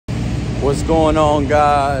What's going on,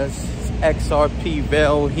 guys? It's XRP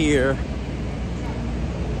Veil here.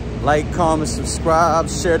 Like, comment, subscribe,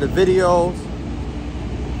 share the videos.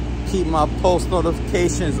 Keep my post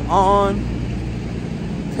notifications on.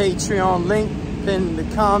 Patreon link pinned in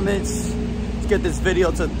the comments. Let's get this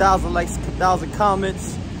video to 1,000 likes, 1,000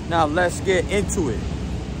 comments. Now let's get into it.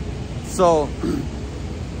 So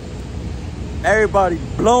everybody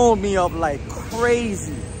blowing me up like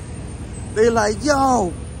crazy. They like,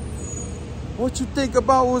 yo, what you think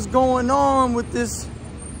about what's going on with this,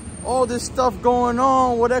 all this stuff going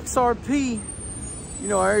on with XRP? You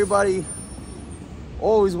know, everybody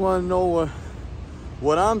always want to know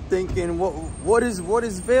what I'm thinking. What is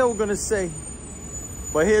Veil gonna say?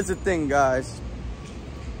 But here's the thing, guys.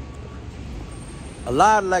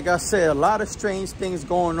 Like I said, a lot of strange things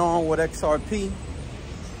going on with XRP.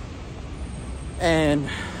 And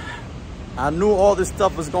I knew all this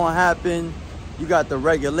stuff was gonna happen. You got the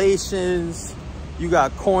regulations. You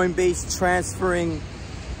got Coinbase transferring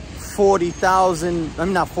 40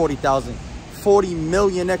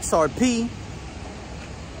 million XRP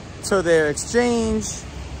to their exchange.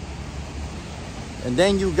 And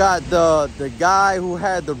then you got the guy who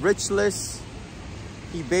had the rich list.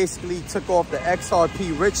 He basically took off the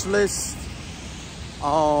XRP rich list.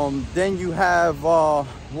 Then you have,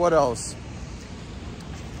 what else?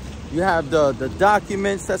 You have the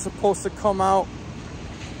documents that's supposed to come out.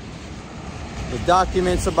 The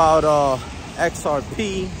documents about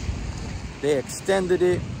XRP. They extended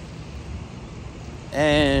it.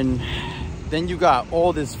 And then you got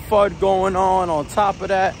all this FUD going on top of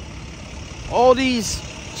that. All these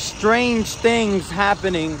strange things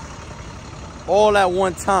happening all at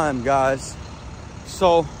one time, guys.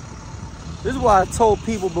 So this is what I told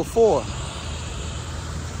people before.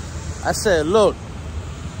 I said, look,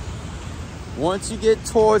 once you get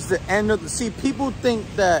towards the end of the, see, people think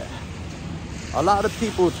that, a lot of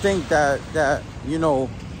people think that you know,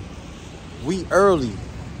 we early,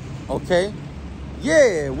 okay?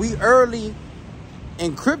 Yeah, we early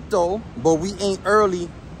in crypto, but we ain't early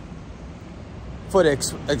for the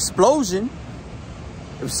explosion.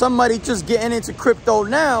 If somebody just getting into crypto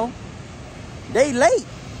now, they late,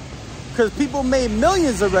 because people made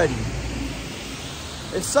millions already.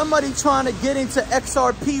 If somebody trying to get into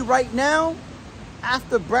XRP right now,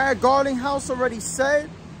 after Brad Garlinghouse already said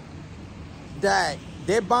that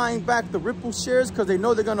they're buying back the Ripple shares because they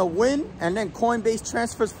know they're gonna win, and then Coinbase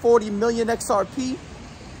transfers 40 million XRP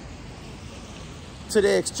to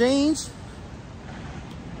the exchange,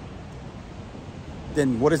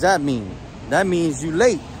 then what does that mean? That means you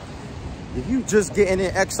late. If you just getting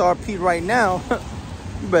in XRP right now,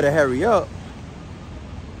 you better hurry up.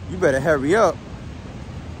 You better hurry up.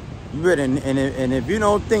 You better, and if you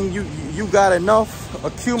don't think you got enough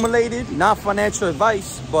accumulated, not financial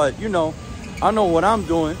advice, but you know, I know what I'm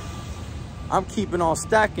doing. I'm keeping on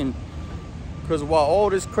stacking, because while all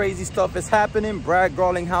this crazy stuff is happening, Brad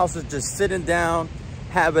Garlinghouse is just sitting down,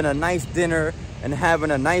 having a nice dinner and having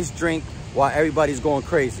a nice drink while everybody's going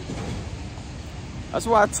crazy. That's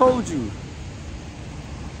why I told you,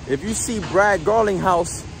 if you see Brad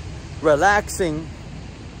Garlinghouse relaxing,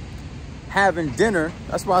 having dinner,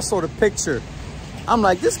 that's why I saw the picture. I'm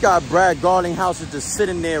like, this guy Brad Garlinghouse is just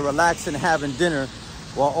sitting there relaxing, having dinner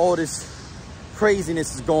while all this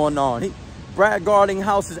craziness is going on. Brad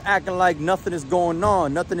Garlinghouse is acting like nothing is going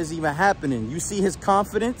on, nothing is even happening. You see his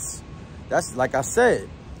confidence? That's, like I said,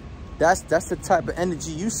 that's the type of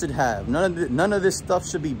energy you should have. None of this stuff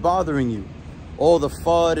should be bothering you. All the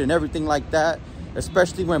FUD and everything like that,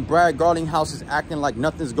 especially when Brad Garlinghouse is acting like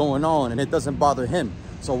nothing's going on and it doesn't bother him.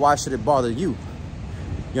 So why should it bother you?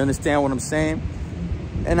 You understand what I'm saying?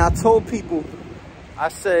 And I told people, I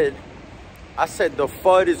said the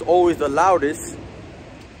FUD is always the loudest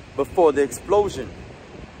before the explosion.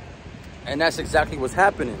 And that's exactly what's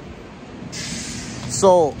happening.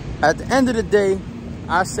 So at the end of the day,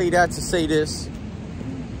 I say that to say this: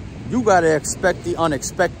 you gotta expect the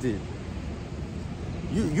unexpected.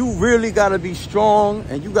 You really gotta be strong,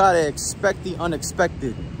 and you gotta expect the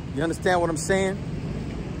unexpected. You understand what I'm saying?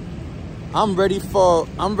 I'm ready for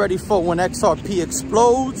when XRP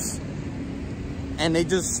explodes and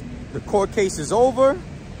the court case is over.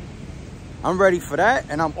 I'm ready for that,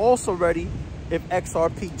 and I'm also ready if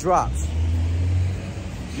XRP drops.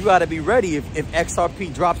 You gotta be ready if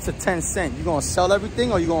XRP drops to 10 cents. You gonna sell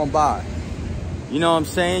everything or you gonna buy? You know what I'm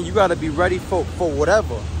saying? You gotta be ready for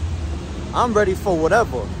whatever. I'm ready for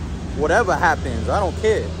whatever happens. I don't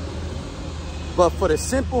care. But for the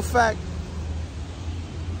simple fact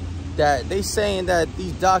that they saying that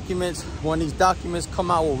these documents, when these documents come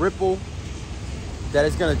out with Ripple, that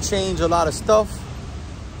it's gonna change a lot of stuff,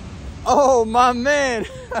 Oh, my man.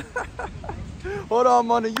 Hold on,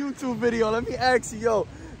 I'm on a YouTube video. Let me ask you, yo,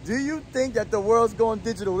 do you think that the world's going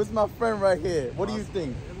digital? This is my friend right here. What do you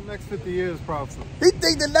think? In the next 50 years, probably. He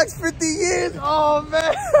think the next 50 years? Oh,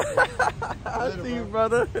 man. I see you,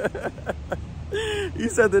 brother. He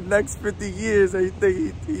said the next 50 years, he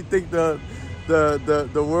think the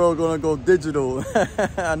world gonna go digital.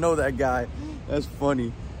 I know that guy. That's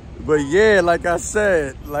funny. But yeah, like I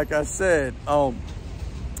said,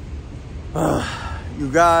 you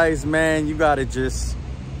guys, man, you gotta just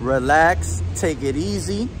relax, take it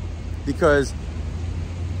easy, because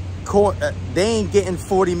they ain't getting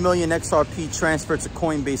 40 million XRP transferred to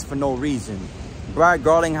Coinbase for no reason. Brad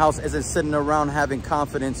Garlinghouse isn't sitting around having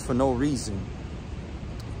confidence for no reason.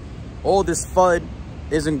 All this FUD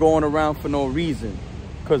isn't going around for no reason,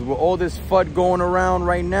 because with all this FUD going around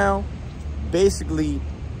right now, basically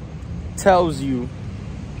tells you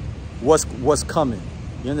what's coming.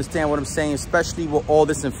 You understand what I'm saying? Especially with all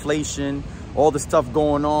this inflation, all the stuff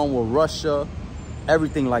going on with Russia,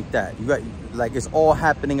 everything like that. You got, like, it's all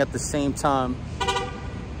happening at the same time.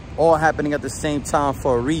 All happening at the same time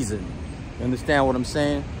for a reason. You understand what I'm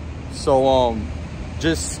saying? So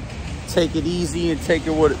just take it easy and take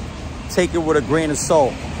it with a grain of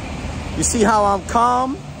salt. You see how I'm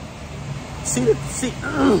calm? You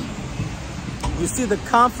see the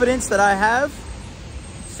confidence that I have?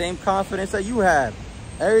 Same confidence that you have.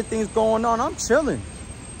 Everything's going on. I'm chilling.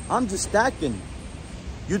 I'm just stacking.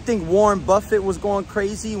 You think Warren Buffett was going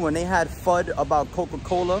crazy when they had FUD about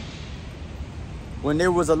Coca-Cola? When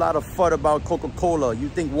there was a lot of FUD about Coca-Cola, you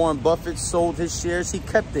think Warren Buffett sold his shares? He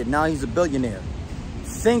kept it. Now he's a billionaire.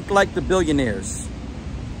 Think like the billionaires.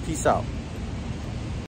 Peace out.